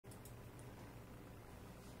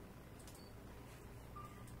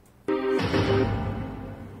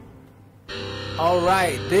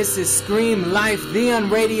Alright, this is Scream Life, the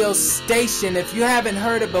radio station. If you haven't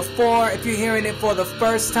heard it before, if you're hearing it for the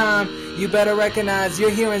first time, you better recognize you're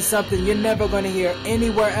hearing something you're never going to hear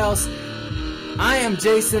anywhere else. I am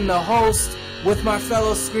Jason, the host, with my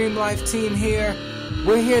fellow Scream Life team here.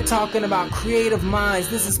 We're here talking about creative minds.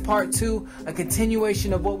 This is part 2, a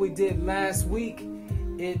continuation of what we did last week.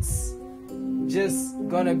 It's just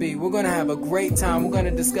we're gonna have a great time. We're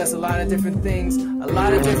gonna discuss a lot of different things, a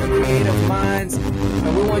lot of different creative minds,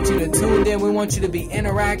 and we want you to tune in. We want you to be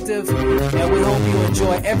interactive, and we hope you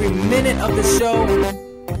enjoy every minute of the show.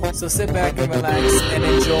 So sit back and relax and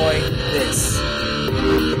enjoy this.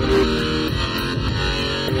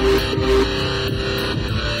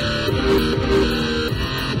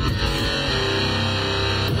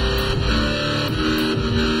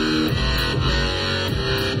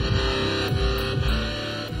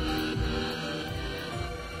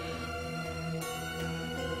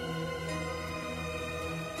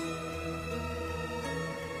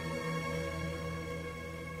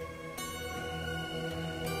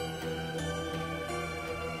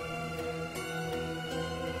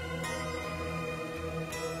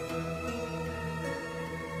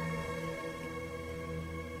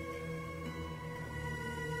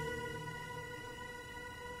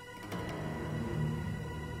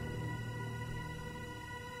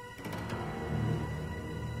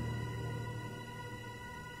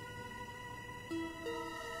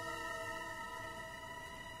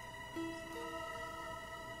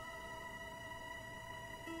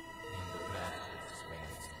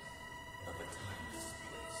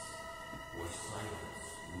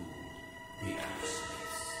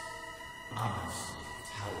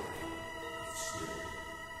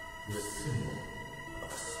 The symbol of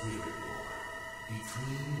a spirit war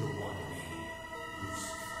between the one named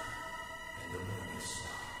Lucifer and the morning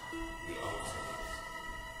star, the ultimate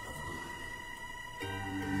of good.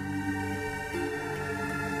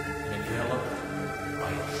 Enveloped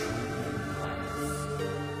by a shrinking glass,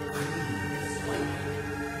 green as lightning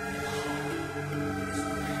and hot as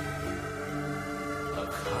breath. A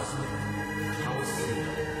cosmic Colosseum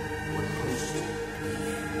would host the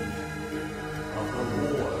end of the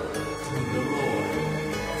war between the Lord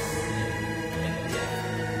of sin and death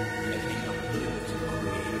and the omnipotent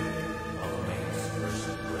creator of man's first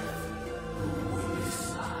breath, who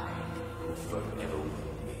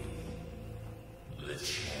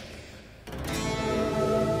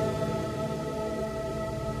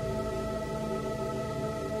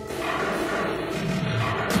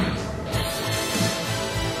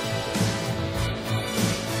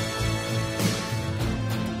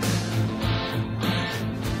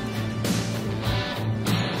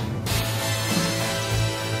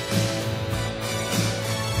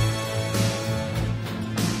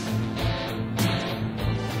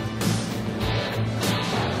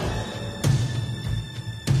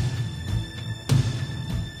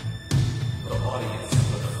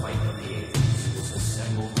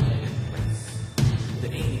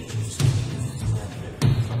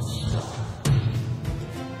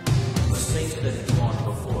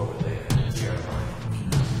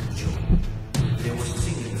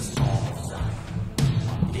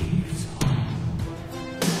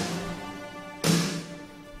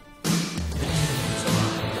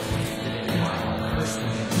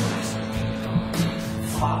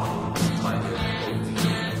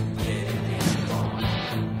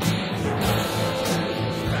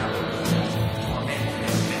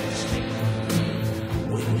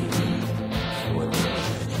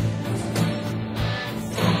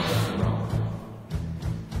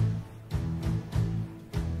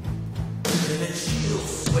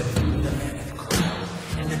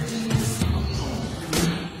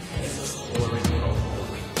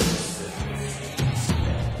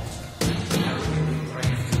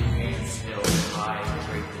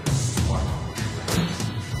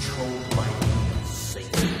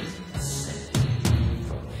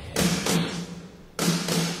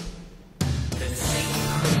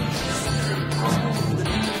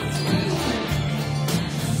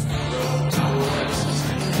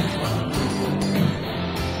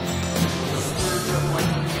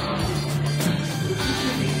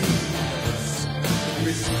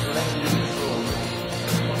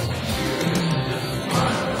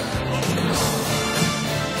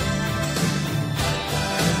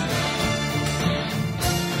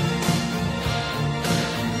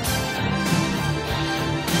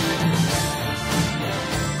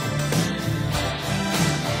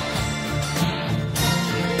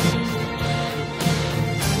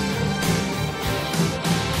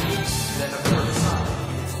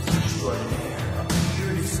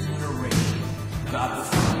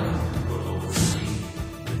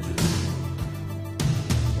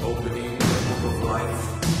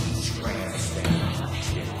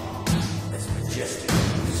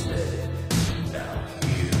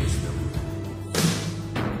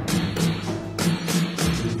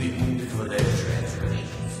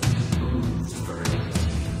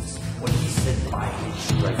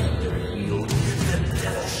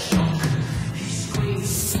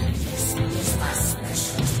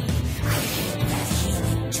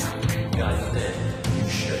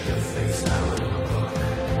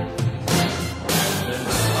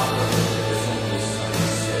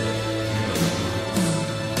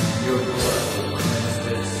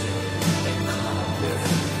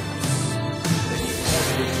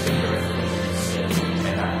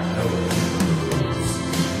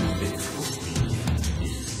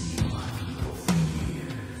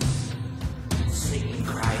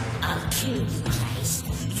Truly, Christ,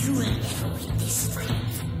 you will never win this fight.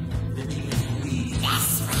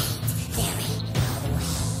 That's right. There ain't no way.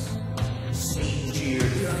 Satan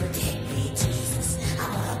jeered. You're dead, me, Jesus.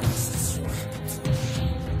 I'm gonna bless this weapon.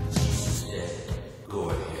 Jesus is dead. Go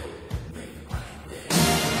ahead. Make it right there.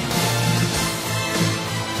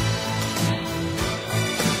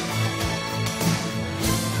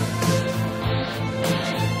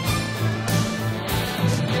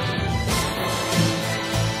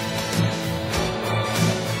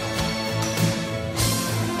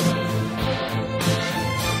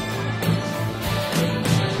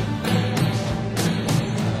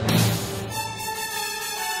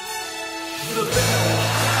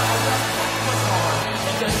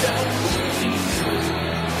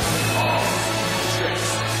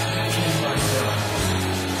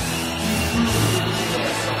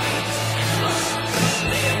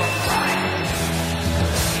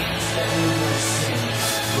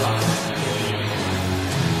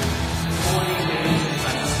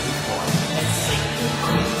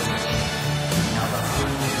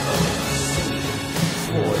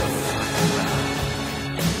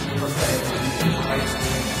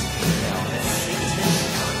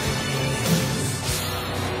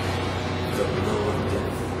 The blow of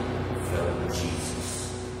death fell on Jesus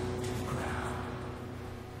to the ground.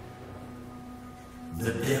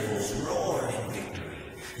 The devils roared in victory.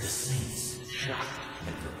 The saints shocked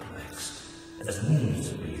and perplexed as wounds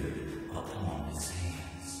appeared upon his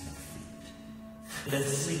hands and feet. Then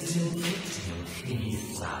Satan kicked him in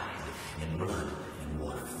his side, and blood and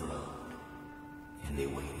water flowed. And they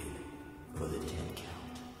waited for the 10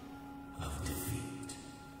 count of defeat.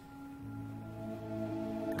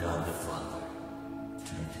 God the Father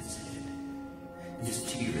turned his head. His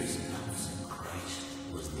tears announcing Christ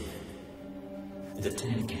was dead. The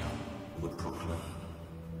 10 count would proclaim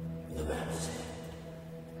the battle's end.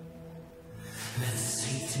 Then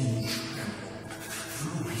Satan trembled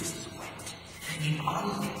through his sweat in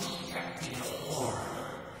unexpected horror.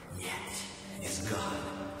 Yet, as God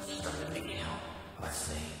started to count by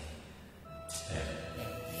saying, 10,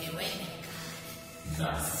 Hey, wait a minute, God.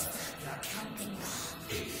 9, You're counting wrong.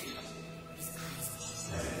 8, His eyes,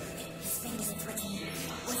 7, his fingers are twitching.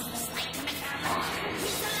 With all this light coming down.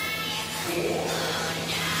 He's alive!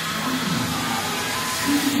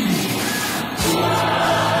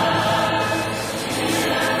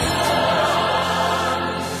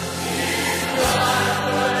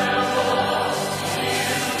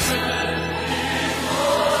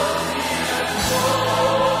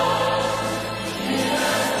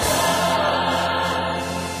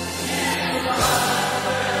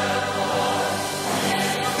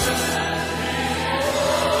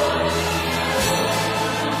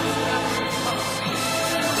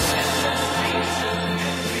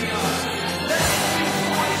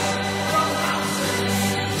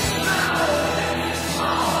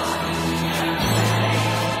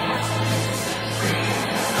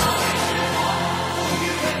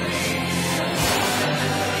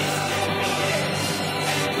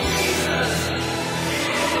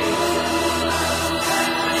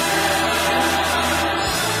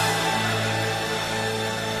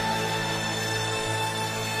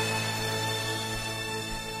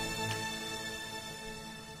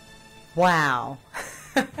 Wow.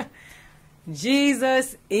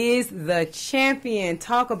 Jesus is the champion.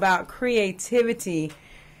 Talk about creativity.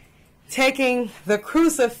 Taking the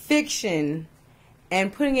crucifixion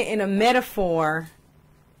and putting it in a metaphor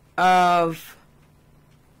of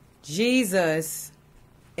Jesus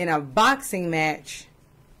in a boxing match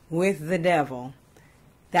with the devil.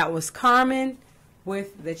 That was Carmen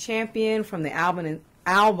with the champion from the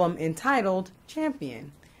album entitled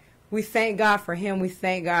Champion. We thank God for him. We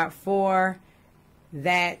thank God for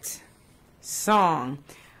that song.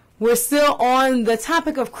 We're still on the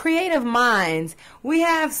topic of creative minds. We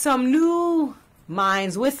have some new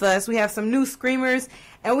minds with us. We have some new screamers.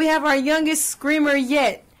 And we have our youngest screamer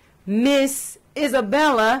yet, Miss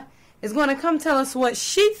Isabella, is going to come tell us what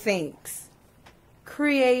she thinks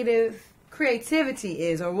creativity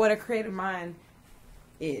is, or what a creative mind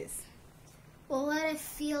is. Well, what I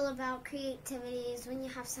feel about creativity is when you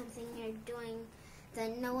have something you're doing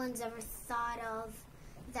that no one's ever thought of,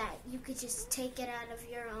 that you could just take it out of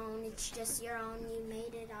your own. It's just your own. You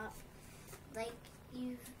made it up. Like,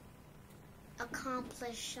 you've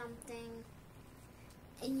accomplished something,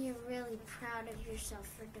 and you're really proud of yourself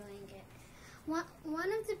for doing it.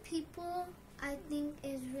 One of the people I think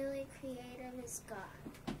is really creative is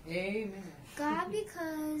God. Amen. God,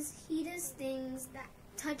 because he does things that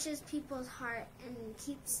touches people's heart and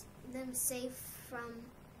keeps them safe from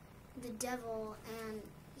the devil, and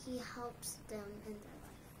he helps them in their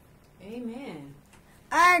life. Amen.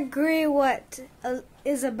 I agree what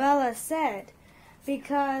Isabella said,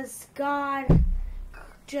 because God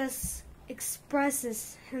just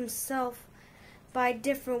expresses himself by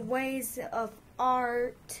different ways of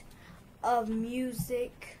art, of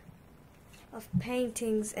music, of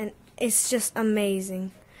paintings, and it's just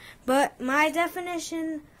amazing. But my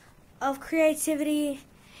definition of creativity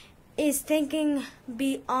is thinking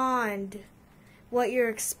beyond what you're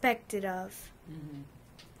expected of. Mm-hmm.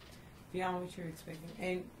 Beyond what you're expecting.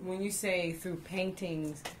 And when you say through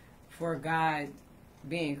paintings, for God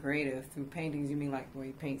being creative, through paintings, you mean like where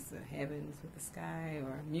he paints the heavens with the sky,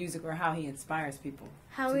 or music, or how he inspires people?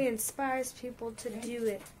 How he inspires people to do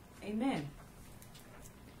it. Amen.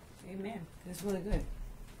 Amen. That's really good.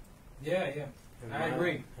 Yeah. I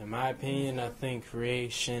agree. In my opinion, I think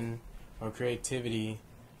creation or creativity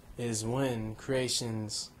is when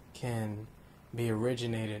creations can be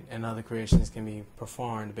originated and other creations can be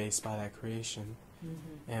performed based by that creation.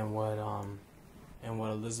 Mm-hmm. And what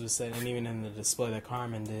Elizabeth said, and even in the display that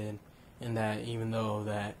Carmen did, and that even though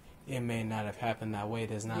that it may not have happened that way,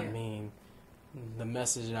 does not mean the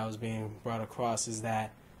message that was being brought across is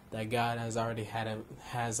that God has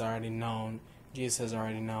already known, Jesus has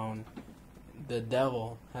already known, the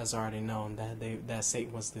devil has already known that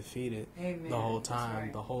Satan was defeated. Amen. The whole time.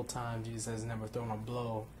 Right. The whole time Jesus has never thrown a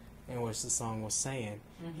blow, in which the song was saying.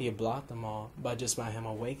 Mm-hmm. He had blocked them all, but just by him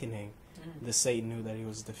awakening, the Satan knew that he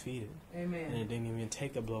was defeated. Amen. And it didn't even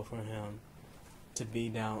take a blow for him to be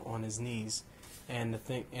down on his knees. And the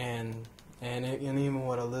thing, and even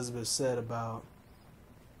what Elizabeth said about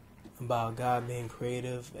God being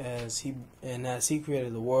creative, as he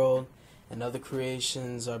created the world, and other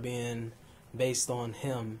creations are being based on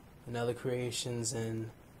him, and other creations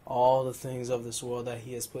and all the things of this world that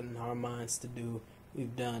he has put in our minds to do,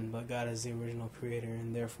 we've done. But God is the original creator,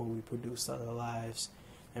 and therefore we produce other lives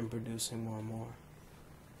and producing more and more.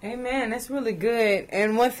 Amen. That's really good.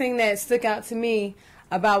 And one thing that stuck out to me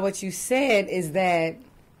about what you said is that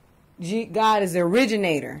God is the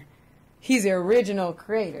originator. He's the original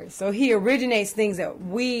creator. So he originates things that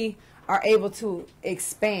we are able to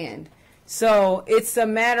expand. So it's a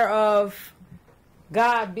matter of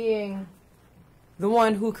God being the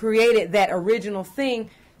one who created that original thing.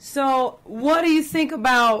 So what do you think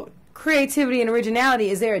about creativity and originality?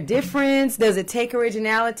 Is there a difference? Does it take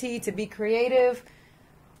originality to be creative?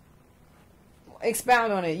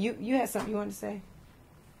 Expound on it. You had something you wanted to say?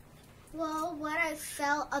 Well, what I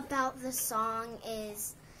felt about the song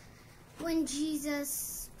is when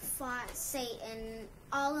Jesus fought Satan,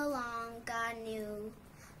 all along God knew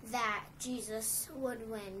that Jesus would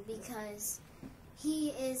win because he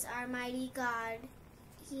is our mighty God.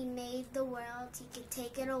 He made the world. He could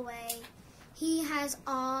take it away. He has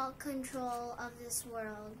all control of this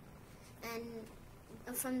world.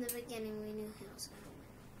 And from the beginning, we knew he was going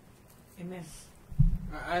to win. Amen.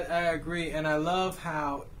 I agree, and I love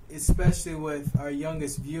how, especially with our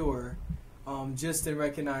youngest viewer, just in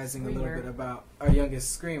recognizing a little bit about our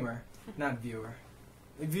youngest screamer, not viewer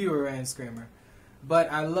and screamer,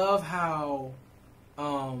 but I love how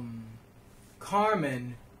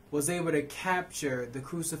Carmen was able to capture the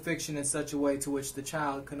crucifixion in such a way to which the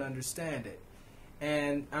child could understand it.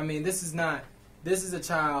 And I mean, this is a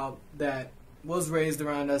child that was raised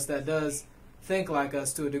around us that does think like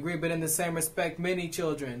us to a degree, but in the same respect, many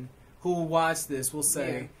children who watch this will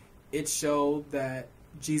say it showed that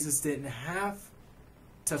Jesus didn't have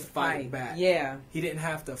to fight back. Yeah. He didn't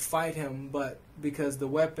have to fight him, but because the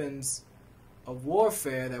weapons of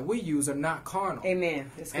warfare that we use are not carnal.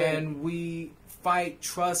 Amen. That's good. And we fight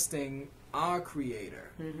trusting our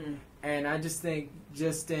Creator. Mm-hmm. And I just think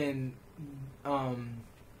just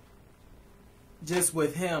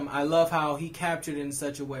with him, I love how he captured it in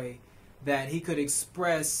such a way that he could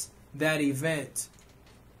express that event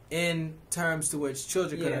in terms to which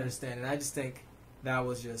children could understand. And I just think that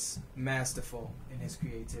was just masterful in his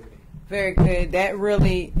creativity. Very good. That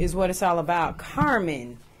really is what it's all about.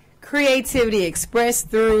 Carmen, creativity expressed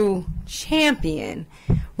through Champion.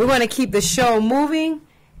 We're going to keep the show moving,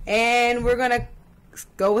 and we're going to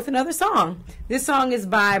go with another song. This song is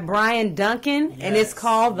by Brian Duncan, and it's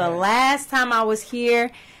called The Last Time I Was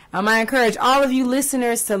Here. I encourage all of you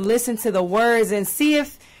listeners to listen to the words and see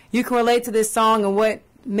if you can relate to this song and what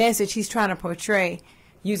message he's trying to portray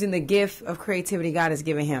using the gift of creativity God has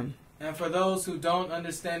given him. And for those who don't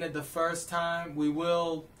understand it the first time, we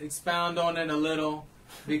will expound on it a little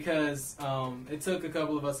because it took a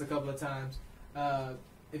couple of us a couple of times.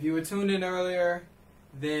 If you were tuned in earlier,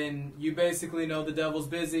 then you basically know the devil's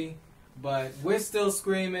busy, but we're still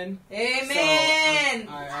screaming. Amen.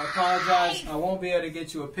 So I apologize. I won't be able to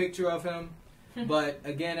get you a picture of him, But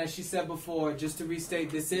again, as she said before, just to restate,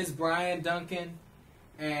 this is Brian Duncan,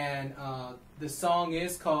 and the song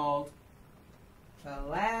is called The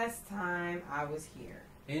Last Time I Was Here.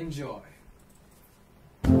 Enjoy.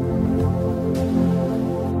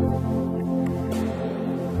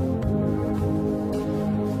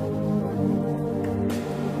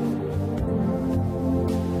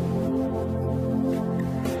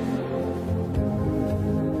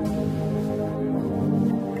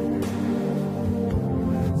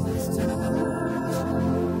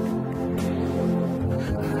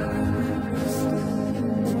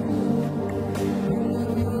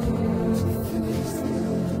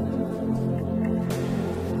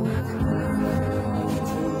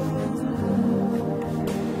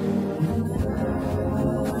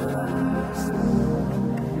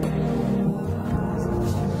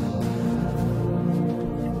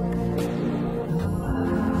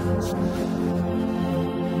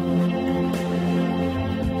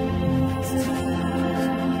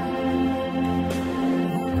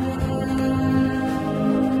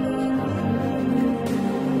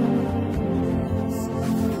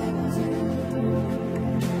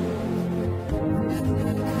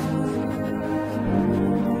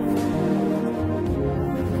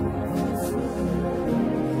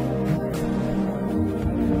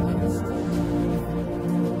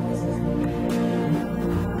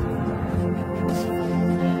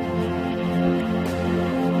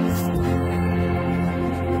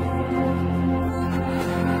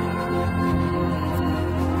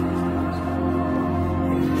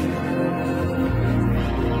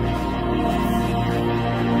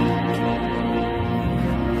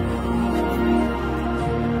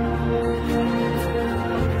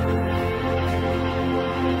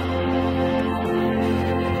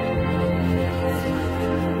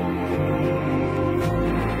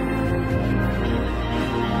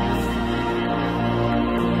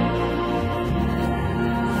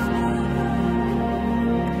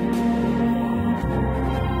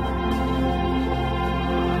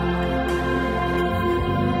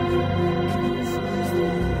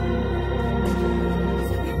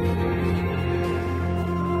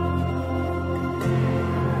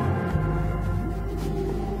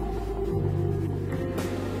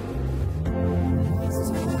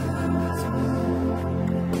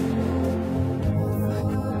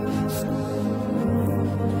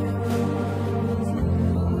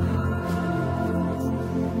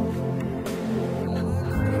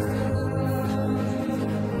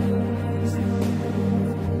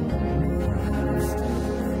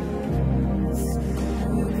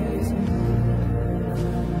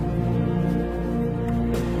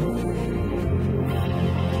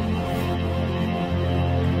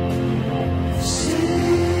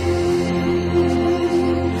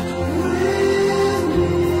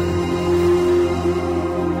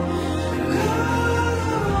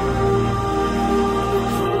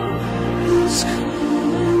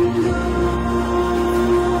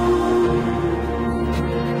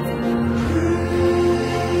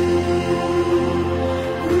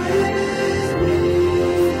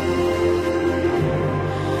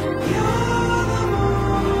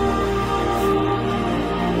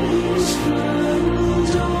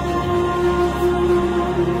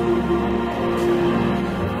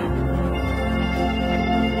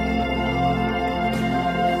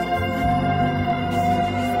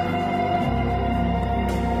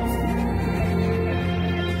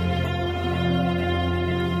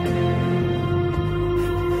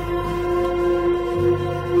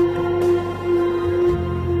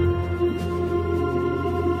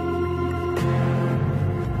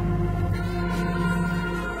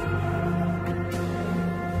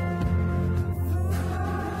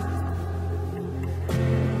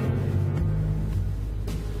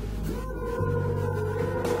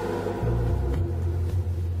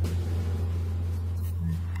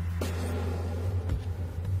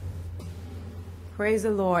 Praise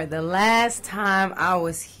the Lord. The Last Time I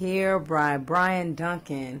Was Here by Brian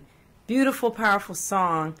Duncan. Beautiful, powerful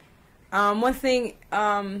song. One thing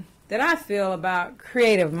that I feel about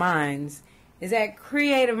creative minds is that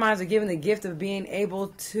creative minds are given the gift of being able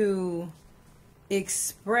to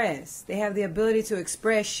express. They have the ability to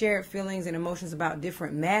express shared feelings and emotions about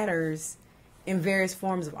different matters in various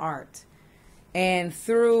forms of art. And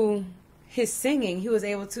through his singing, he was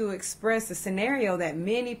able to express a scenario that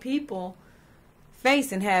many people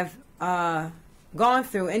face and have gone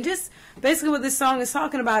through. And just basically what this song is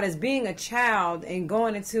talking about is being a child and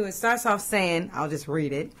going into, it starts off saying, I'll just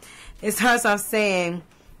read it. It starts off saying,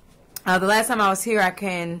 the last time I was here, I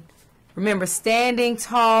can remember standing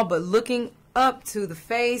tall but looking up to the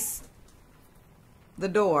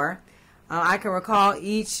door. I can recall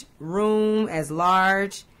each room as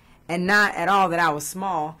large and not at all that I was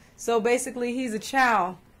small. So basically, he's a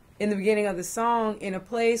child in the beginning of the song in a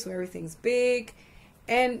place where everything's big.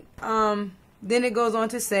 And then it goes on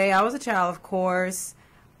to say, I was a child, of course,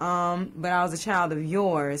 but I was a child of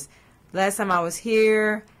yours. Last time I was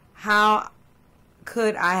here, how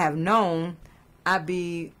could I have known I'd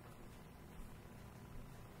be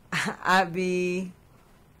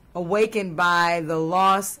awakened by the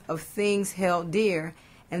loss of things held dear,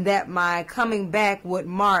 and that my coming back would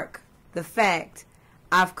mark the fact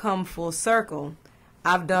I've come full circle.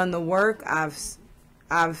 I've done the work I'm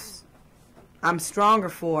stronger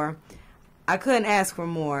for. I couldn't ask for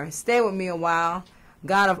more. Stay with me a while,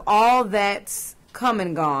 God of all that's come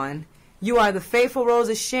and gone. You are the faithful rose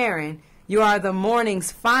of Sharon. You are the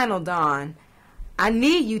morning's final dawn. I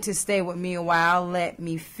need you to stay with me a while. Let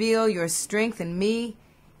me feel your strength in me.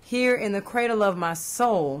 Here in the cradle of my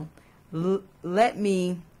soul, let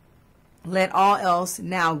all else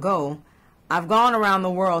now go. I've gone around the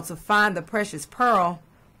world to find the precious pearl,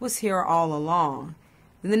 was here all along.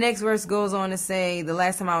 Then the next verse goes on to say, the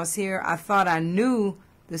last time I was here, I thought I knew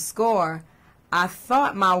the score. I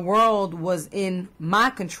thought my world was in my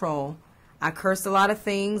control. I cursed a lot of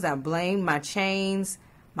things. I blamed my chains,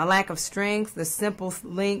 my lack of strength, the simple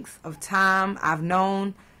length of time I've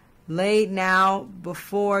known. Laid now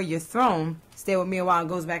before your throne. Stay with me a while. It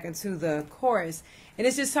goes back into the chorus. And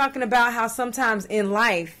it's just talking about how sometimes in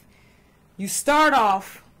life you start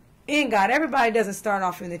off in God. Everybody doesn't start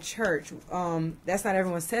off in the church. That's not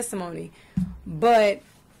everyone's testimony. But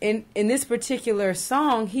in this particular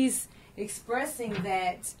song, he's expressing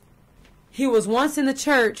that he was once in the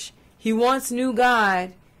church. He once knew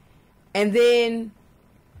God. And then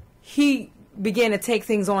he began to take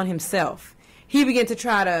things on himself. He began to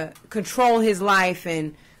try to control his life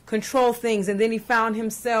and control things. And then he found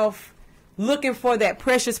himself looking for that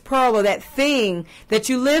precious pearl, or that thing that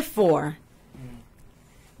you live for.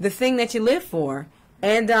 The thing that you live for.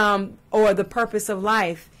 And or the purpose of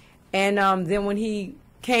life. And then when he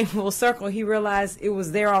came full circle, he realized it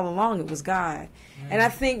was there all along. It was God. And I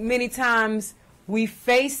think many times we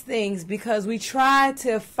face things because we try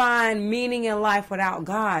to find meaning in life without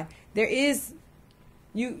God. There is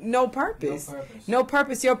no purpose. No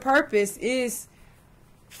purpose. Your purpose is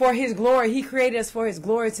for his glory. He created us for his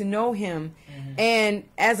glory, to know him. And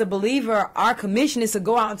as a believer, our commission is to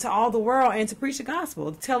go out into all the world and to preach the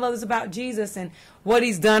gospel, to tell others about Jesus and what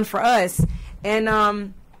he's done for us.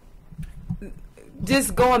 And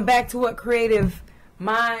just going back to what creative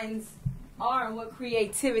minds are and what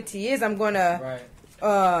creativity is, I'm going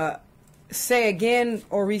to say again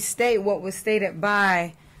or restate what was stated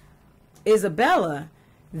by Isabella,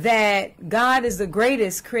 that God is the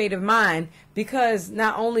greatest creative mind, because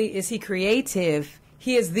not only is he creative,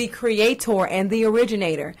 he is the creator and the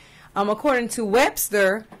originator. According to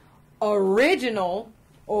Webster, original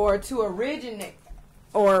or to originate,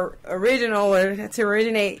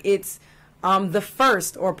 it's the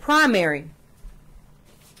first or primary.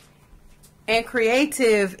 And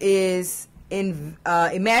creative is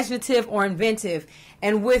imaginative or inventive.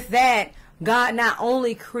 And with that, God not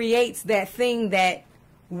only creates that thing that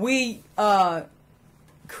we are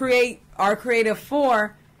creative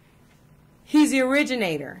for, he's the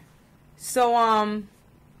originator. So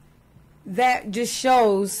that just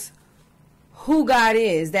shows who God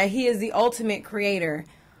is, that he is the ultimate creator.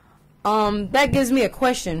 That gives me a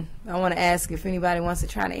question I want to ask, if anybody wants to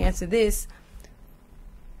try to answer this.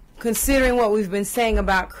 Considering what we've been saying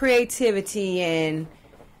about creativity and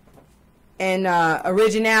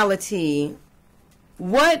originality,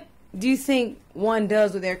 what do you think one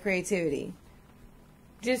does with their creativity?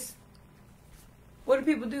 Just, what do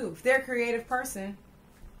people do? If they're a creative person,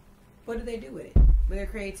 what do they do with it, with their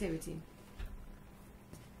creativity?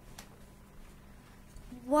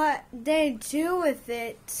 What they do with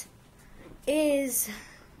it is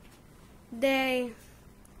they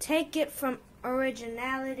take it from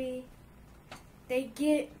originality. They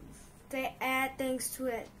add things to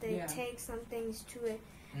it. They take some things to it,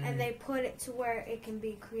 and they put it to where it can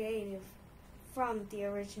be creative from the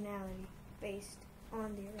originality, based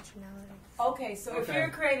on the originality. Okay, so if you're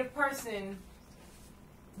a creative person,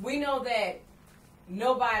 we know that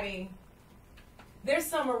there's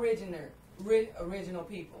some original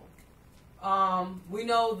people. We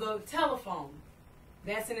know the telephone.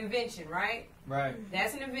 That's an invention, right? Right.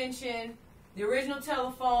 That's an invention. The original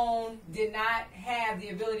telephone did not have the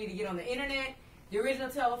ability to get on the internet. The original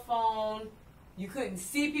telephone, you couldn't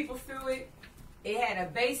see people through it. It had a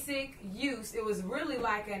basic use. It was really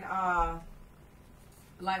like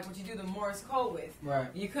like what you do the Morse code with. Right.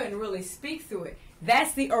 You couldn't really speak through it.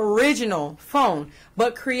 That's the original phone.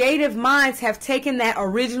 But creative minds have taken that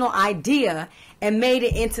original idea and made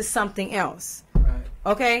it into something else. Right.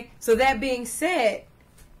 Okay? So that being said,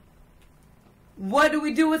 what do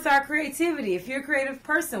we do with our creativity? If you're a creative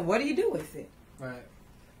person, what do you do with it? Right.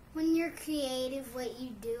 When you're creative, what you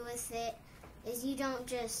do with it is you don't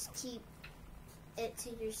just keep it to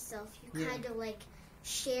yourself. You kind of like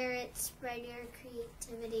share it, spread your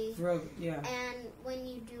creativity. Yeah. And when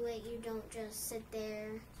you do it, you don't just sit there.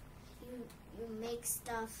 You make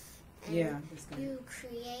stuff. And you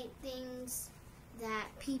create things that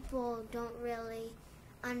people don't really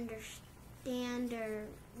understand or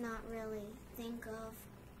not really think of.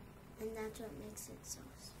 And that's what makes it so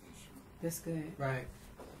special. That's good. Right.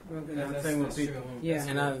 Real good. That's true. Yeah.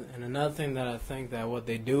 And another thing that I think that what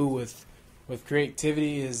they do with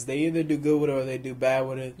creativity is they either do good with it or they do bad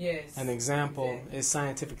with it. Yes. An example is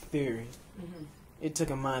scientific theory. Mm-hmm. It took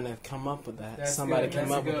a mind to come up with that. That's Somebody good. came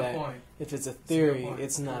That's up a with good that. point. If it's a That's a good theory, point.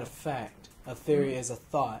 it's not a fact. A theory is a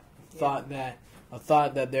thought. A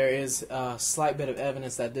thought that there is a slight bit of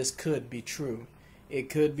evidence that this could be true. It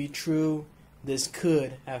could be true. This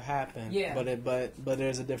could have happened. Yeah. But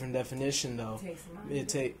there's a different definition though. It takes a mind.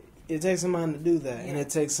 It takes a mind to do that, and Yeah. it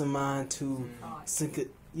takes a mind to Thought.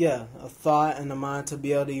 a thought and a mind to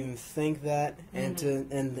be able to even think that and to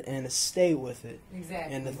and to stay with it.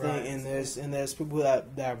 Exactly. And the Right. thing and there's people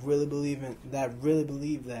that really believe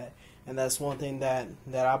that, and that's one thing that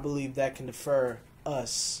I believe that can defer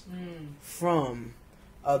us from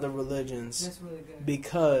other religions, That's really good.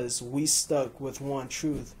 because we stuck with one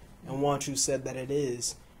truth, and one truth said that it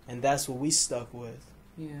is, and that's what we stuck with,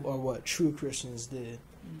 Yeah. or what true Christians did.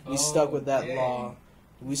 We stuck with that Okay. law.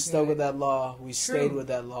 We stuck with that law. We stayed True. with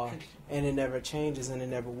that law. And it never changes, and it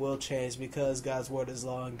never will change, because God's word is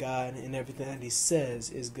law, and God and everything that he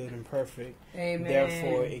says is good and perfect. Amen.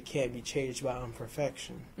 Therefore, it can't be changed by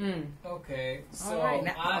imperfection. Okay. So All right.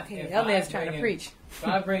 Now, okay. The other man's trying to preach. If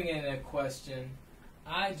I bring in a question,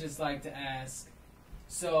 I'd just like to ask,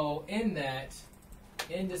 so in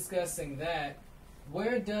discussing that,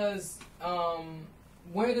 where does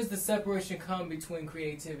the separation come between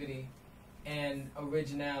creativity and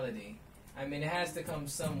originality? I mean, it has to come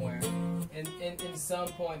somewhere. In some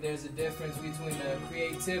point, there's a difference between the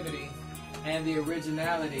creativity and the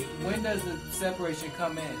originality. When does the separation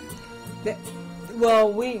come in?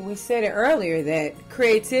 Well, we said it earlier that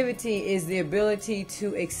creativity is the ability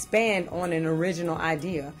to expand on an original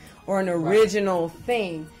idea or an original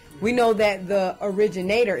thing. We know that the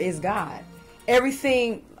originator is God.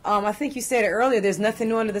 Everything, I think you said it earlier, there's nothing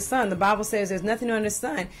new under the sun. The Bible says there's nothing new under the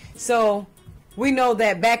sun. So we know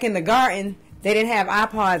that back in the garden, they didn't have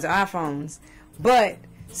iPods or iPhones. But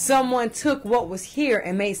someone took what was here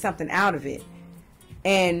and made something out of it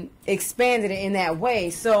and expanded it in that way.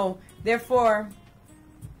 So therefore,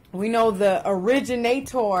 we know the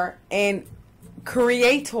originator and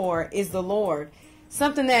creator is the Lord.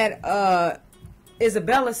 Something that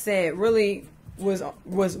Isabella said really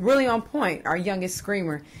was really on point, our youngest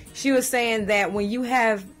screamer. She was saying that when you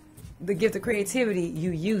have the gift of creativity,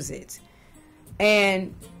 you use it.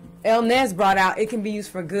 And El Nez brought out it can be used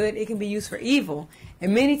for good, it can be used for evil.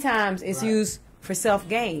 And many times it's used for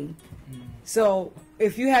self-gain. So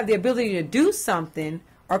if you have the ability to do something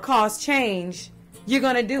or cause change, you're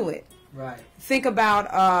going to do it. Right. Think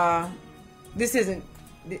about, this isn't,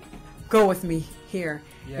 go with me here.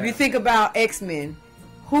 Yeah. If you think about X-Men,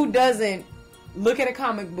 who doesn't look at a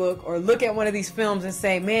comic book or look at one of these films and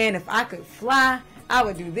say, man, if I could fly, I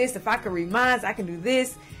would do this. If I could read minds, I can do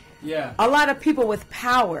this. Yeah. A lot of people with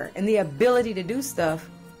power and the ability to do stuff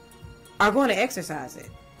are going to exercise it.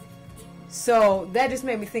 So that just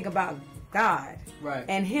made me think about God. Right.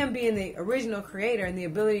 And him being the original creator and the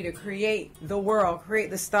ability to create the world,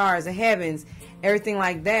 create the stars, the heavens, everything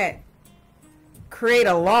like that, create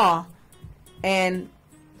a law and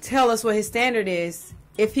tell us what his standard is.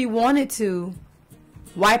 If he wanted to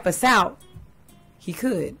wipe us out, he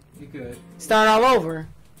could. You could. Start all over.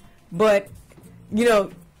 But, you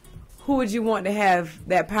know, who would you want to have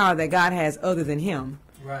that power that God has other than him?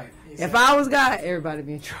 Right. If I was God, everybody would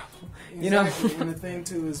be in trouble. You know? Exactly. And the thing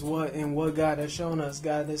too is what God has shown us.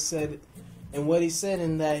 God has said, and what he said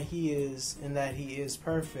in that he is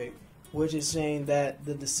perfect, which is saying that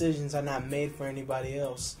the decisions are not made for anybody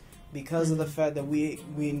else, because of the fact that we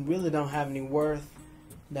really don't have any worth.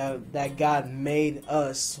 That God made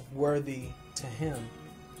us worthy to him,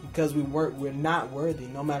 because we're not worthy,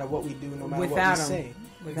 no matter what we do, no matter Without what we him.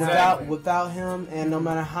 say. Without him, and no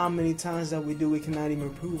matter how many times that we do, we cannot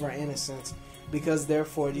even prove our innocence, because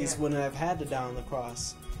therefore Jesus wouldn't have had to die on the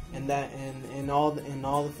cross, and all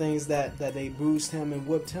the things that they bruised him and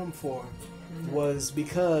whipped him for, was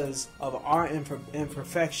because of our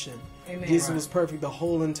imperfection. Amen. Jesus Right. was perfect the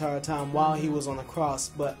whole entire time while he was on the cross,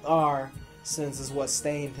 but our sins is what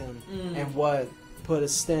stained him and what put a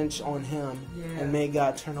stench on him Yeah. and made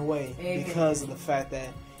God turn away Amen. because of the fact that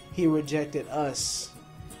he rejected us.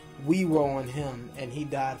 We were on him and he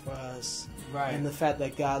died for us. Right. And the fact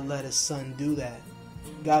that God let his son do that,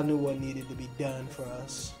 God knew what needed to be done for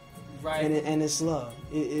us. Right. And it's love.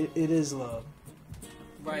 It is love.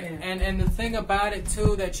 Right. Yeah. And the thing about it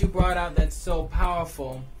too that you brought out that's so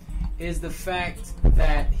powerful is the fact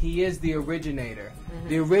that he is the originator.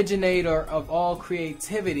 The originator of all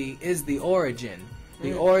creativity is the origin.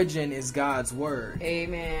 The origin is God's word.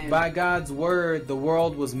 Amen. By God's word, the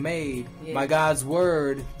world was made. Yeah. By God's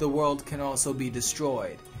word, the world can also be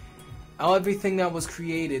destroyed. Everything that was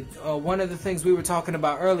created, one of the things we were talking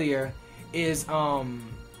about earlier is,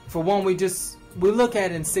 for one, we look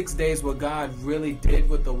at in 6 days what God really did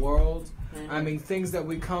with the world. I mean, things that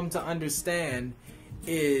we come to understand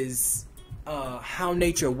is how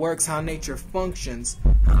nature works, how nature functions,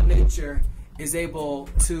 how nature is able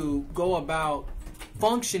to go about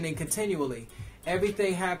functioning continually.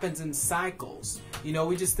 Everything happens in cycles. You know,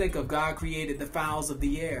 we just think of God created the fowls of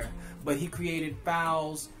the air, but he created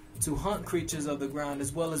fowls to hunt creatures of the ground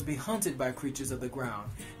as well as be hunted by creatures of the ground.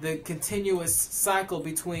 The continuous cycle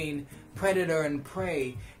between predator and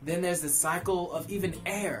prey. Then there's the cycle of even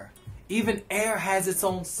air. Even air has its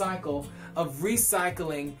own cycle of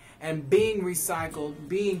recycling and being recycled,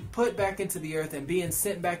 being put back into the earth and being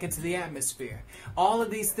sent back into the atmosphere. All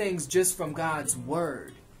of these things just from God's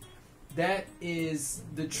word. That is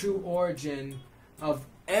the true origin of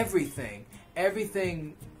everything.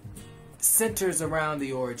 Everything centers around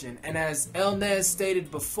the origin. And as Elnez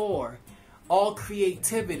stated before, all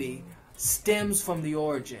creativity stems from the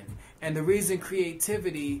origin. And the reason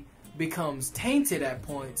creativity becomes tainted at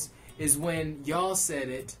points is when y'all said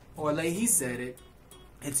it, or Leahy said it,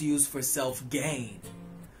 it's used for self-gain.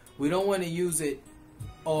 We don't want to use it,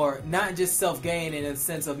 or not just self-gain in the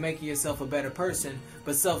sense of making yourself a better person,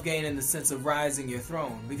 but self-gain in the sense of rising your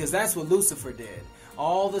throne. Because that's what Lucifer did.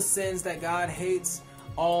 All the sins that God hates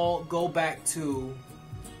all go back to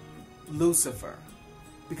Lucifer.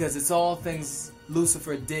 Because it's all things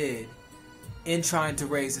Lucifer did in trying to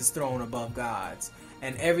raise his throne above God's.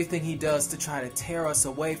 And everything he does to try to tear us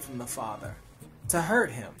away from the Father, to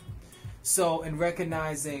hurt him. So in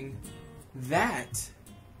recognizing that,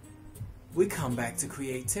 we come back to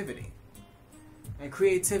creativity. And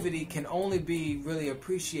creativity can only be really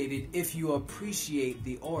appreciated if you appreciate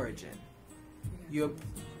the origin.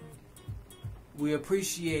 We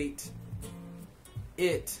appreciate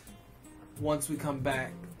it once we come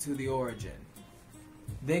back to the origin.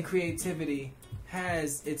 Then creativity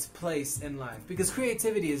has its place in life. Because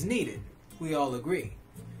creativity is needed. We all agree.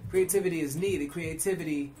 Creativity is needed.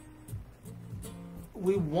 Creativity,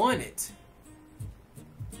 we want it.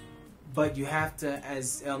 But you have to,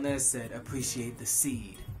 as Elnez said, appreciate the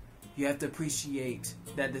seed. You have to appreciate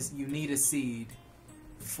that you need a seed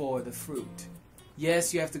for the fruit.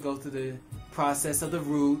 Yes, you have to go through the process of the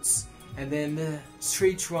roots, and then the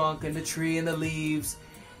tree trunk, and the tree and the leaves,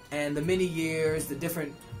 and the many years, the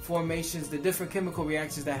different formations, the different chemical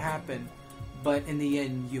reactions that happen. But in the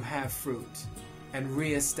end, you have fruit. And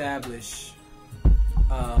reestablish,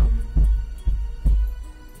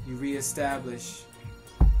 reestablish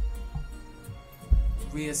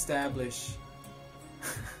Reestablish.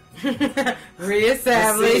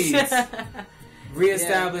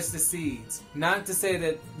 reestablish the seeds. Not to say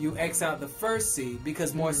that you X out the first seed,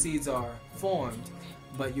 because more seeds are formed,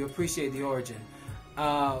 but you appreciate the origin.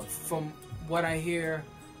 From what I hear,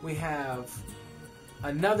 we have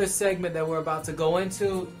another segment that we're about to go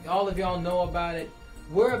into. All of y'all know about it.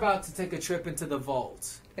 We're about to take a trip into the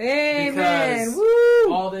vault. Amen. Because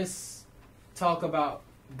Woo. all this talk about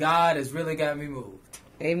God has really got me moved.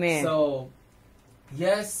 Amen. So,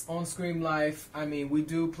 yes, on Scream Life, I mean, we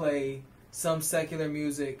do play some secular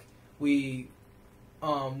music. We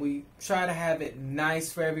try to have it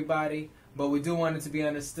nice for everybody, but we do want it to be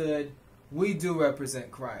understood. We do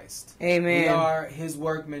represent Christ. Amen. We are his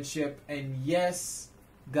workmanship, and yes,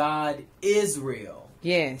 God is real.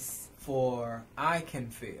 Yes. For I can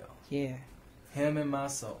feel Yeah. him in my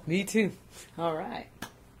soul. Me too. All right.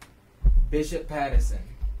 Bishop Patterson.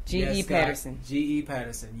 G.E. Yes, God- Patterson. G.E.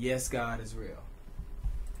 Patterson. Yes, God is real.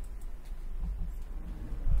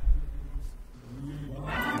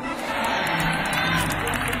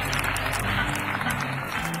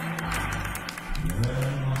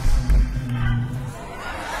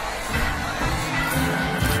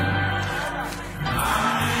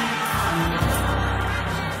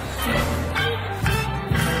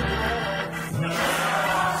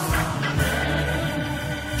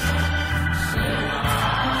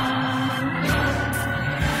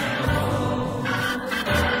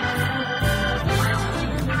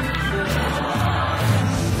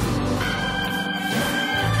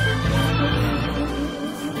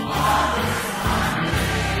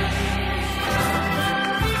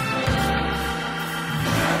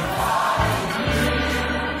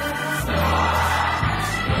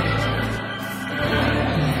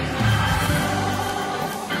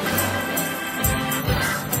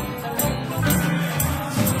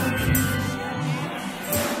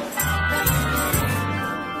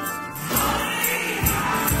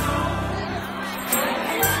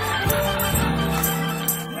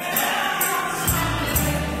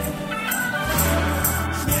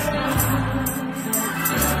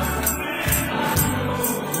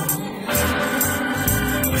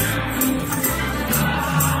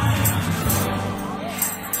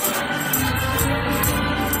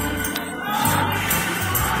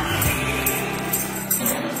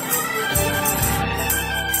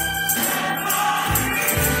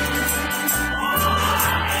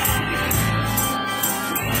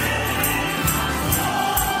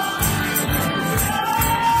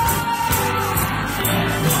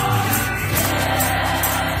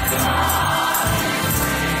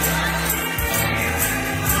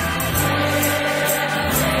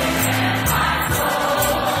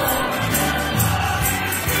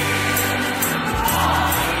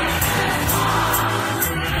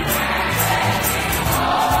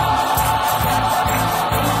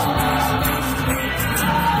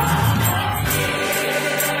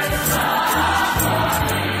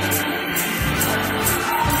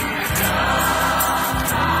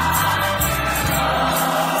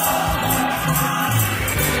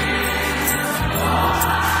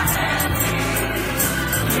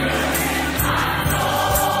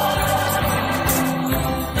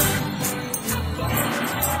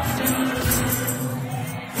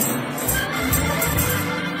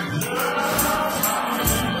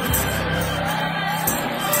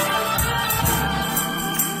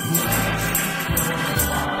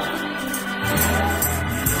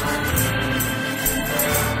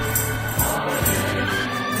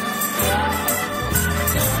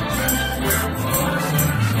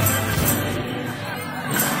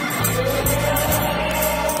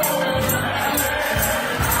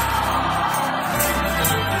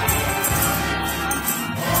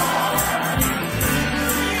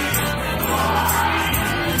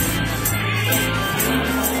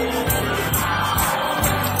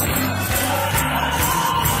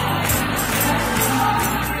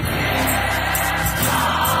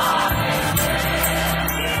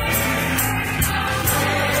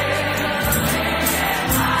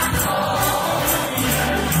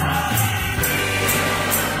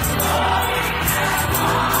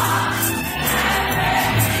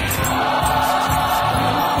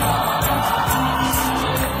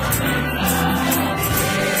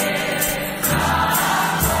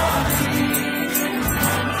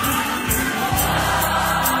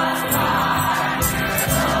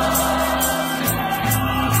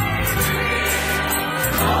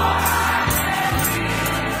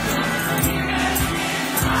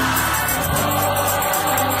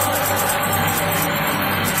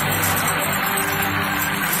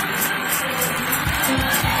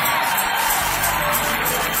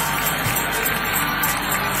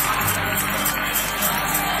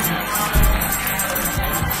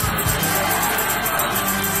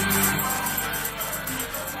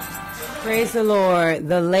 Praise the Lord.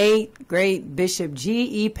 The late, great Bishop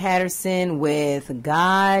G.E. Patterson with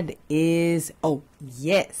God is, oh,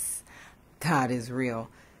 yes, God is real.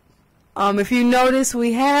 If you notice,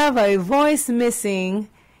 we have a voice missing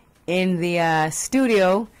in the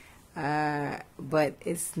studio, but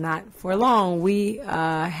it's not for long. We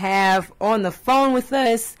have on the phone with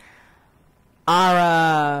us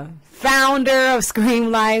our founder of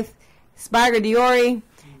Scream Life, Spiger Diori.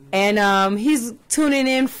 And he's tuning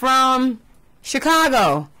in from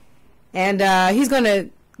Chicago. And he's going to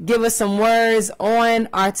give us some words on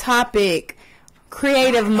our topic,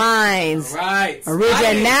 creative minds, Right.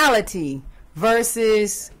 originality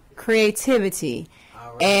versus creativity,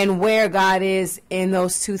 and where God is in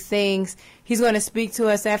those two things. He's going to speak to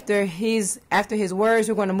us after his words.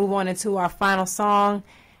 We're going to move on into our final song,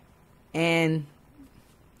 and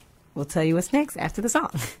we'll tell you what's next after the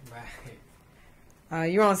song.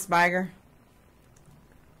 You're on, Spiger.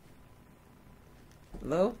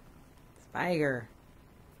 Hello? Spiger.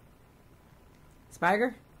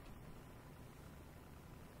 Spiger?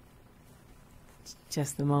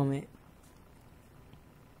 Just a moment.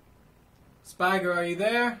 Spiger, are you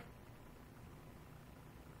there?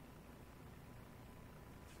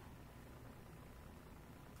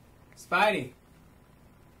 Spidey.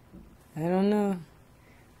 I don't know.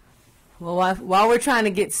 Well, while we're trying to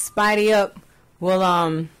get Spidey up,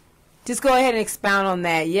 we'll just go ahead and expound on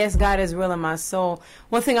that. Yes, God is real in my soul.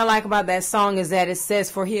 One thing I like about that song is that it says,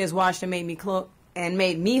 "For He has washed and made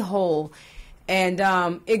me whole." And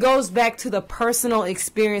it goes back to the personal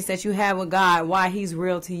experience that you have with God, why He's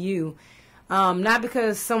real to you. Not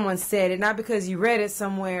because someone said it, not because you read it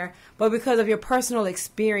somewhere, but because of your personal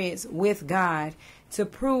experience with God, to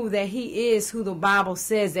prove that He is who the Bible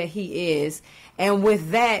says that He is. And with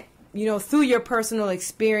that, you know, through your personal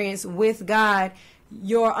experience with God,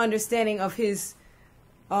 your understanding of His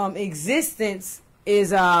existence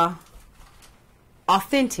is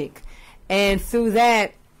authentic. And through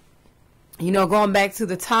that, you know, going back to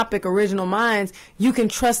the topic, original minds, you can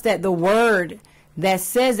trust that the word that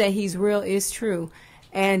says that He's real is true.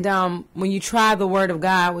 And when you try the Word of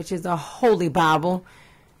God, which is a holy Bible,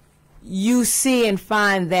 you see and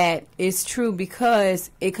find that it's true because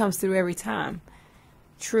it comes through every time.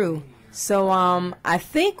 True. So I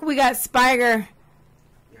think we got Spiger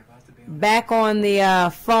back on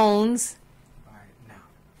the phones.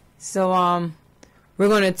 So we're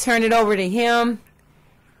going to turn it over to him.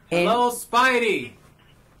 Hello, Spidey.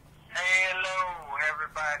 Hey, hello,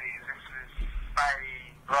 everybody. This is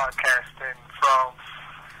Spidey broadcasting from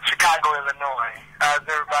Chicago, Illinois. How's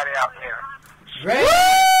everybody out there? Great.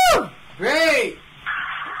 Woo! Great.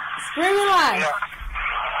 Screaming live.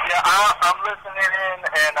 Yeah, I'm listening in,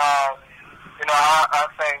 and you know, I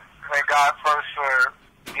thank God first for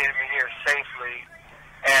getting me here safely,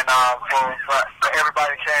 and for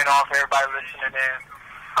everybody carrying on, for everybody listening in.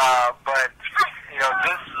 But you know,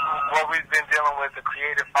 this what we've been dealing with, the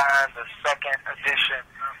Creative Mind, the second edition,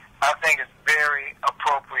 I think is very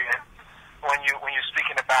appropriate when you're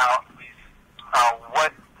speaking about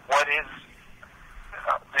what is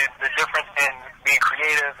the difference in being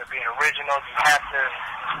creative and being original. You have to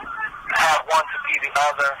have one to be the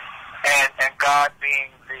other, and God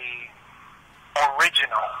being the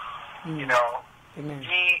original. You know, Amen.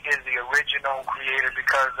 He is the original creator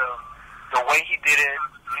because of the way He did it.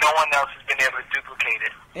 No one else has been able to duplicate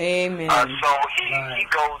it. Amen. So he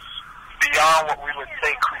goes beyond what we would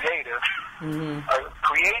say creative.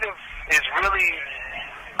 Creative is really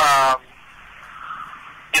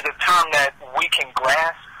is a term that we can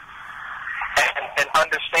grasp, and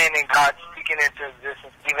understanding God speaking into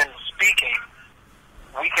existence, even speaking,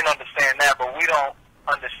 we can understand that, but we don't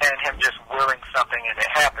understand Him just willing something and it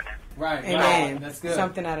happening. Right. Amen. That's good.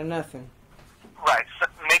 Something out of nothing. Right. So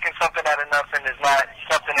making something out of nothing is not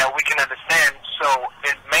something that we can understand. So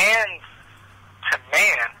in man to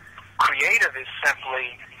man, creative is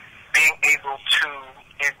simply being able to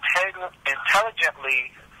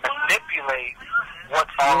intelligently manipulate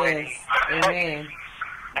what's already Yes. Amen.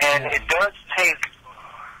 and it does take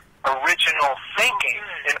original thinking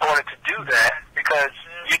in order to do that, because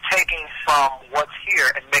you're taking from what's here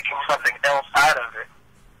and making something else out of it.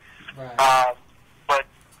 Right.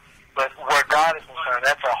 But where God is concerned,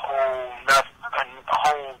 that's a whole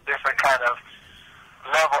different kind of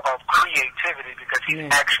level of creativity, because He's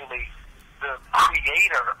actually the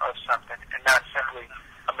creator of something and not simply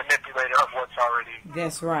a manipulator of what's already.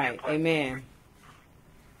 That's right. Amen.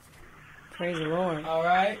 Praise the Lord. All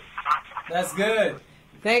right. That's good.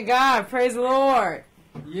 Thank God. Praise the Lord.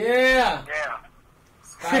 Yeah. Yeah.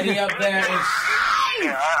 Spidey up there. Is,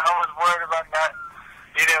 Yeah, I was worried about not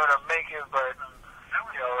being able to make it, but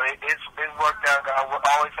you know, it's worked out. God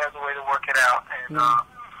always has a way to work it out, and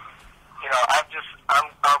you know,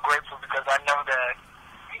 I'm grateful because I know that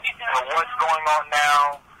what's going on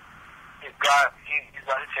now, He's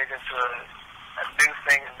going to take us to a new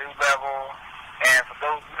thing, a new level. And for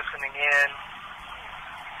those listening in,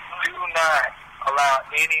 do not allow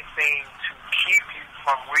anything to keep you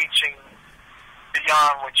from reaching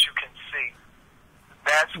beyond what you can see.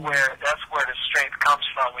 That's where the strength comes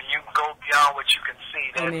from. When you go beyond what you can see,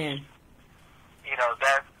 Amen. You know,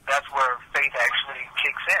 that's where faith actually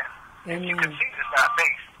kicks in. Amen. You can see it's not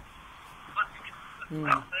faith.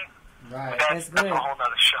 right. That's good. That's a whole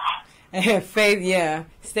nother show. Faith, yeah.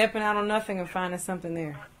 Stepping out on nothing and finding something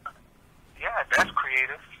there. Yeah, that's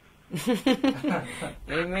creative.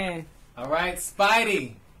 Amen. All right,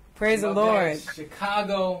 Spidey. Praise the Up there Lord. in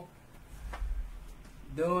Chicago,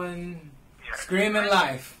 doing Screaming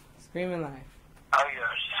Life. Screaming life. Oh yeah,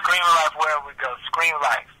 scream life wherever we go. Scream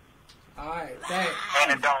life, All right, thanks.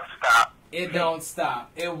 and it don't stop, It don't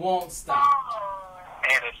stop. It won't stop.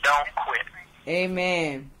 and it don't quit.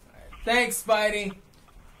 Amen. Thanks, Spidey.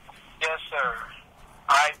 Yes, sir.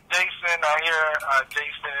 All right, Jason. I hear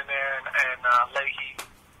Jason in there and Leahy,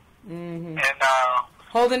 Mm-hmm. and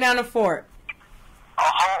Holding down the fort.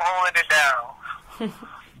 holding it down.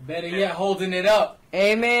 Better yet, holding it up.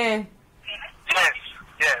 Amen.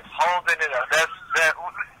 Yes, holding it up.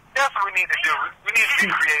 That's what we need to do. We need to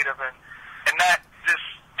be creative and not just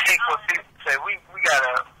take what people say. We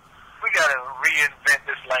gotta reinvent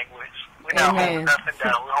this language. We're not holding Amen. nothing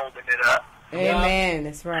down. We're holding it up. Amen.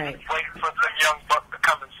 That's right. Waiting for some young buck to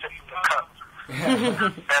come and sit in the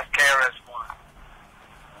cup. That's KRS One.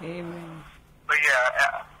 Amen. But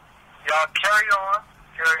yeah, y'all carry on.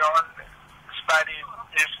 Spidey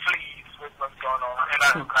is pleased with what's going on, and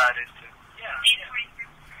I know God is too.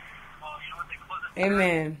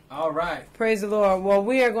 Amen. All right. Praise the Lord. Well,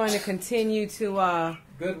 we are going to continue to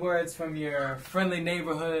Good words from your friendly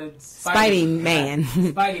neighborhood Spidey Man.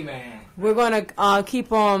 Spidey Man. We're going to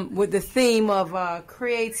keep on with the theme of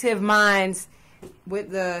creative minds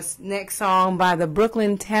with the next song by the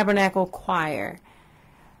Brooklyn Tabernacle Choir.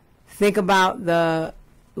 Think about the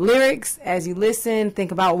lyrics as you listen.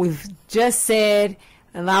 Think about what we've just said.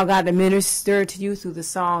 Allow God to minister to you through the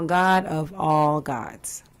song God of All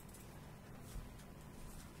Gods.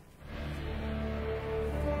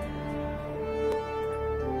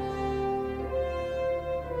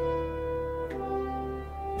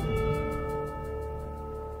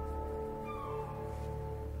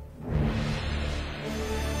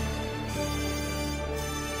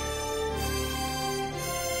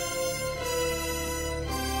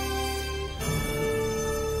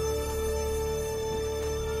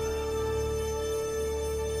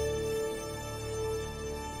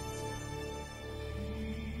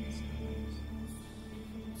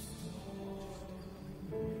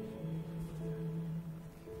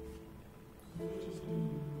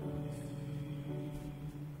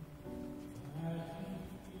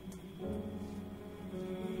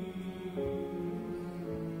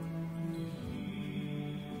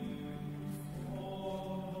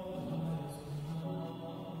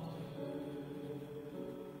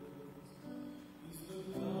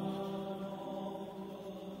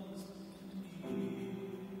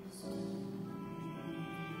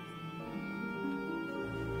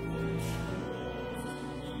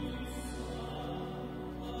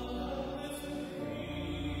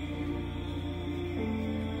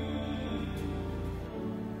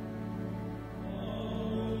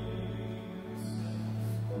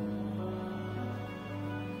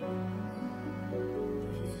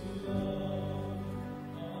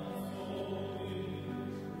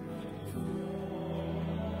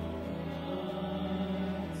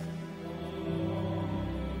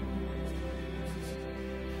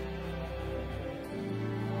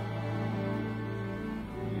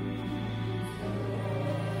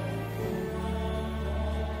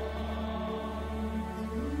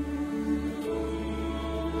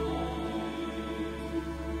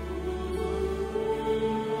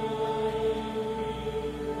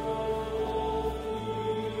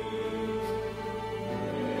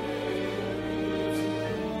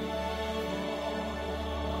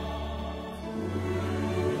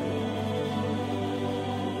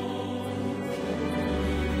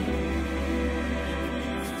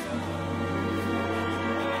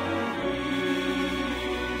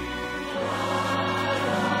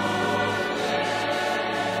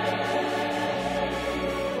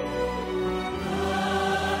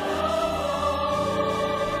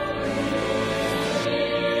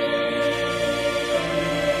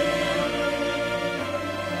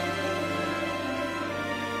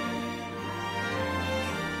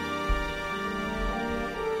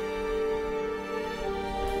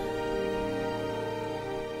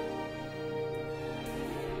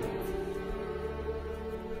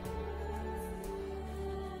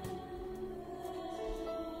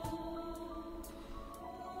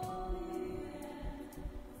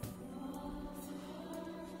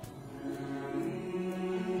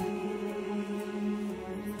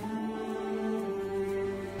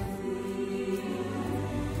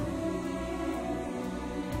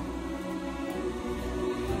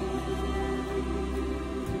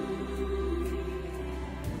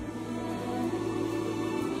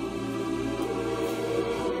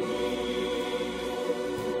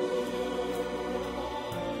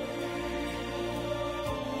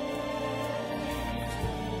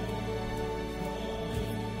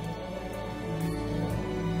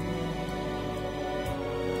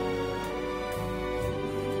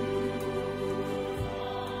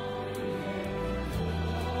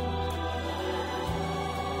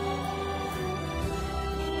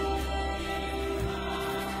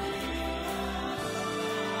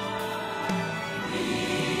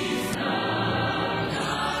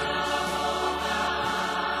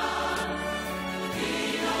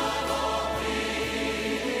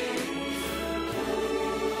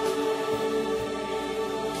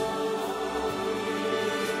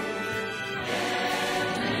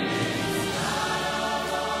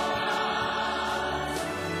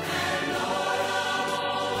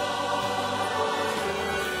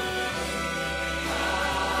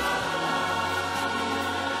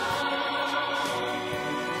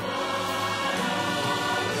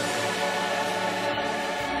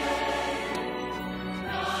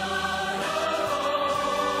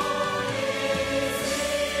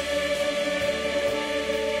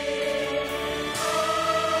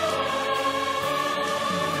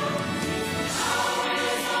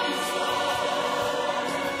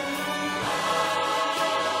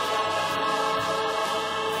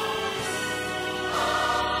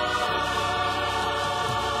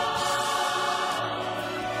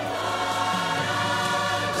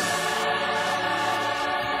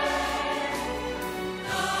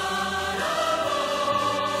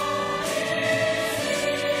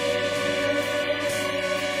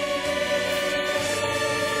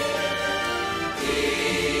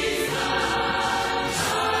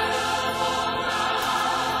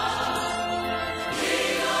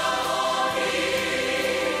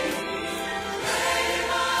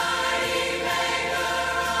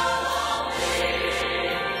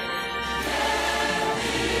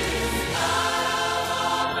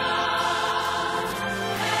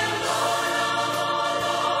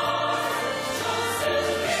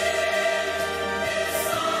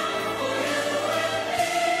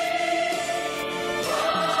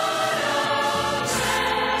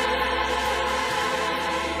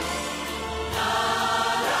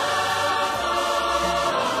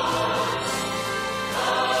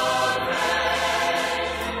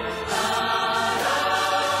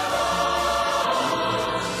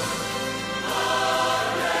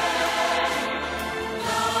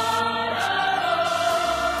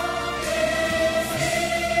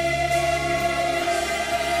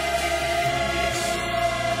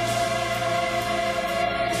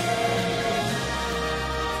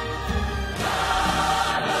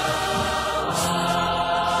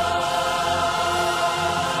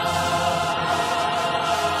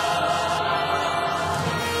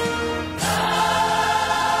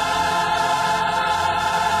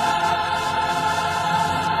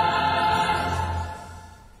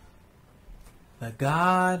 The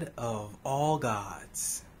God of all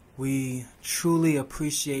gods. We truly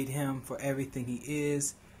appreciate him for everything he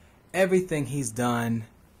is, everything he's done,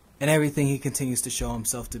 and everything he continues to show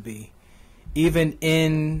himself to be. Even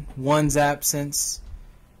in one's absence,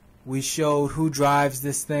 we showed who drives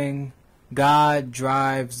this thing. God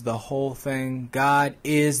drives the whole thing. God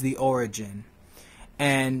is the origin.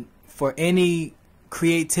 And for any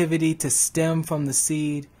creativity to stem from the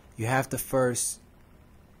seed, you have to first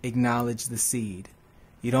acknowledge the seed.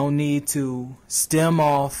 You don't need to stem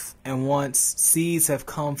off, and once seeds have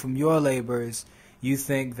come from your labors, you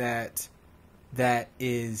think that that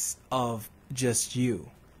is of just you.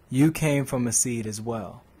 You came from a seed as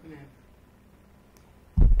well.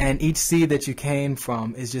 And each seed that you came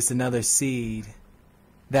from is just another seed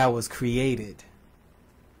that was created.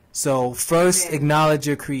 So first Amen. Acknowledge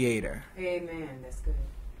your creator. Amen. That's good.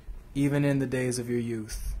 Even in the days of your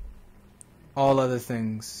youth. All other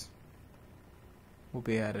things will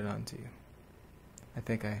be added unto you. I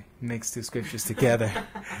think I mixed two scriptures together.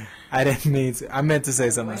 I didn't mean to. I meant to say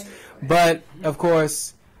something else. But, of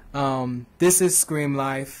course, this is Scream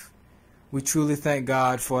Life. We truly thank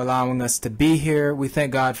God for allowing us to be here. We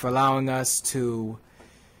thank God for allowing us to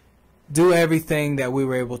do everything that we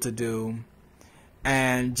were able to do.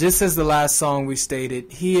 And just as the last song we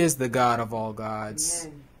stated, he is the God of all gods.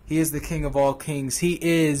 Amen. He is the King of all kings. He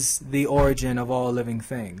is the origin of all living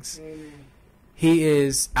things. Amen. He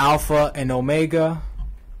is Alpha and Omega,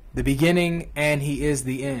 the beginning, and he is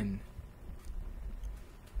the end.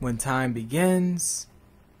 When time begins,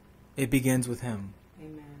 it begins with him.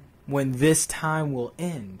 Amen. When this time will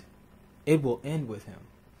end, it will end with him.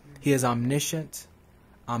 He is omniscient,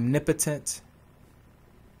 omnipotent,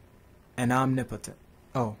 and omnipotent.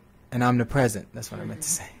 Oh, and omnipresent. That's what I meant to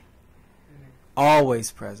say.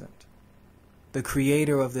 Always present. The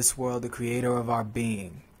creator of this world, the creator of our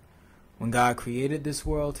being. When God created this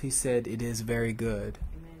world, he said it is very good.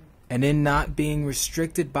 Amen. And in not being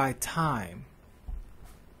restricted by time,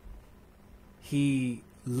 he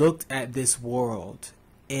looked at this world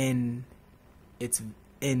in its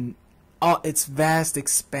vast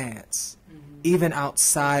expanse, even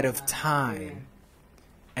outside of time,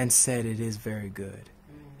 and said it is very good.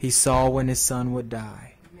 He saw when his son would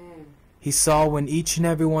die. Amen. He saw when each and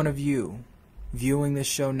every one of you viewing this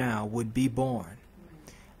show now would be born.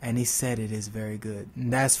 And he said it is very good.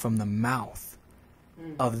 And that's from the mouth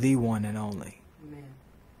of the one and only. Amen.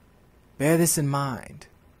 Bear this in mind.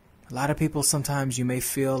 A lot of people, sometimes you may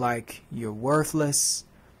feel like you're worthless.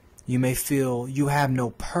 You may feel you have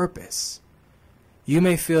no purpose. You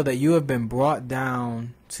may feel that you have been brought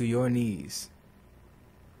down to your knees.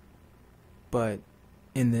 But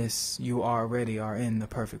in this, you already are in the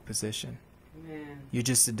perfect position. Amen. You're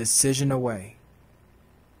just a decision away.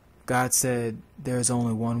 God said there is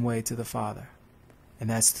only one way to the Father, and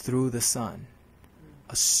that's through the Son.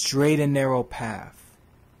 A straight and narrow path.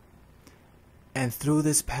 And through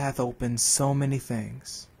this path opens so many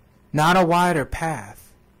things. Not a wider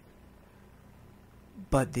path,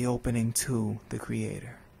 but the opening to the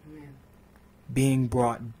Creator. Amen. Being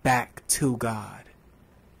brought back to God,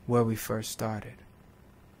 where we first started.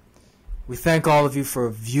 We thank all of you for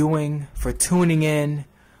viewing, for tuning in.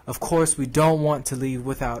 Of course, we don't want to leave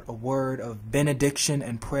without a word of benediction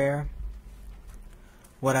and prayer.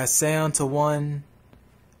 What I say unto one,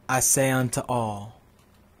 I say unto all.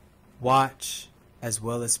 Watch as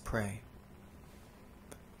well as pray.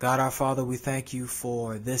 God our Father, we thank you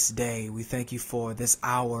for this day. We thank you for this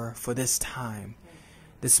hour, for this time,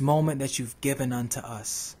 this moment that you've given unto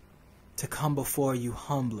us to come before you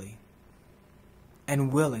humbly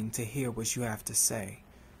and willing to hear what you have to say.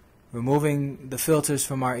 Removing the filters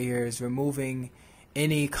from our ears, removing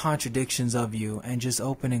any contradictions of you, and just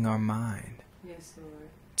opening our mind Yes, Lord.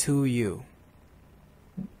 to you.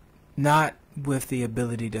 Not with the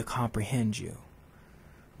ability to comprehend you,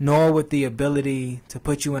 nor with the ability to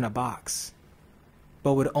put you in a box,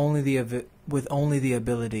 but with only the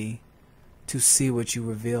ability to see what you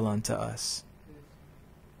reveal unto us.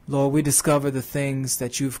 Lord, we discover the things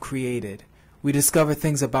that you've created. We discover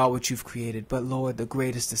things about what you've created, but Lord, the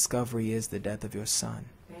greatest discovery is the death of your Son.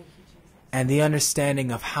 Thank you, Jesus. And the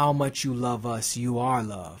understanding of how much you love us, you are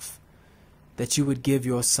love, that you would give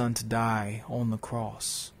your Son to die on the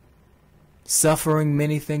cross, suffering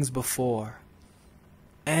many things before,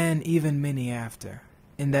 and even many after,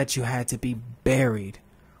 in that you had to be buried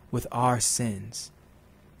with our sins,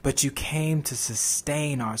 but you came to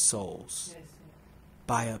sustain our souls Yes,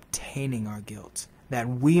 by obtaining our guilt, that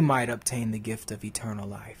we might obtain the gift of eternal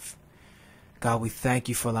life. God, we thank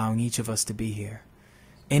you for allowing each of us to be here.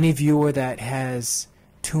 Any viewer that has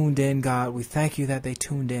tuned in, God, we thank you that they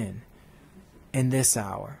tuned in. in this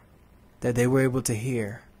hour that they were able to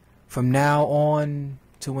hear from now on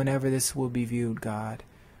to whenever this will be viewed, God.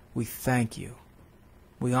 We thank you.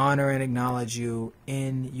 We honor and acknowledge you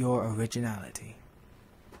in your originality,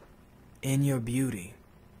 in your beauty,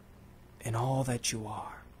 in all that you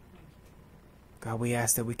are. God, we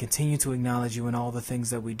ask that we continue to acknowledge you in all the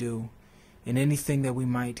things that we do, in anything that we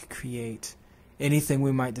might create, anything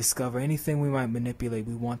we might discover, anything we might manipulate.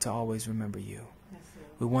 We want to always remember you.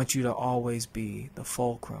 We want you to always be the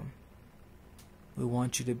fulcrum. We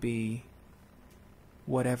want you to be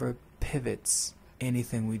whatever pivots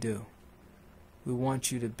anything we do. We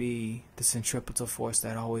want you to be the centripetal force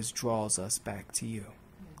that always draws us back to you,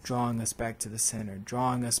 drawing us back to the center,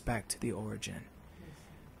 drawing us back to the origin.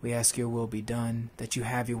 We ask your will be done, that you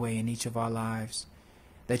have your way in each of our lives,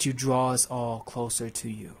 that you draw us all closer to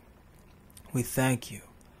you. We thank you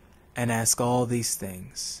and ask all these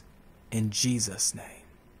things in Jesus' name.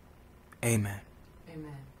 Amen.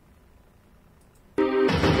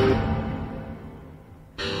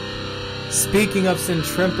 Speaking of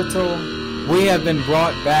centripetal, we have been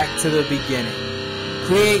brought back to the beginning.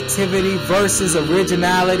 Creativity versus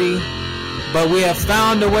originality, but we have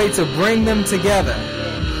found a way to bring them together,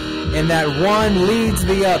 and that one leads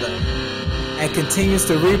the other and continues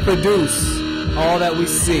to reproduce all that we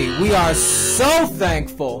see. We are so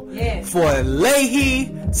thankful for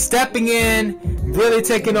Leahy stepping in, really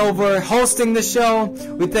taking over, hosting the show.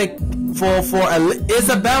 We thank for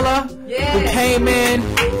Isabella, who came in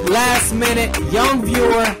last minute, young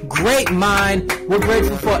viewer, great mind. We're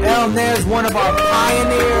grateful for El Nares, one of our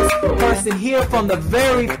pioneers, the person here from the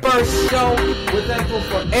very first show. We're thankful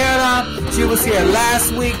for Era. She was here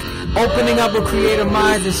last week, opening up her creative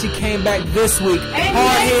minds, and she came back this week.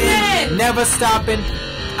 Hard-hitting, never stopping.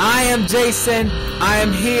 I am Jason. I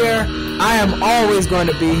am here. I am always going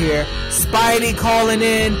to be here. Spidey calling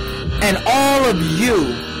in, and all of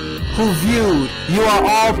you who viewed, you are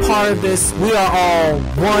all part of this. We are all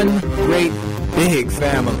one great big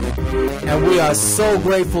family, and we are so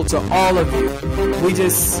grateful to all of you. We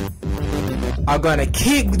just are going to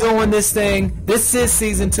keep doing this thing. This is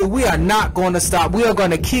season 2. We are not going to stop. We are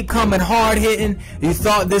going to keep coming hard hitting. You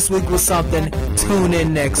thought this week was something, tune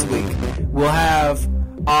in next week. We'll have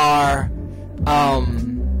our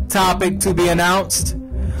topic to be announced,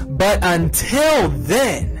 but until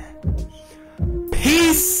then,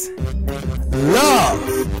 peace,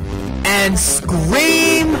 love, and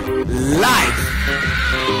scream life.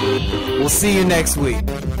 We'll see you next week.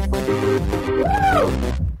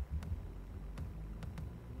 Woo!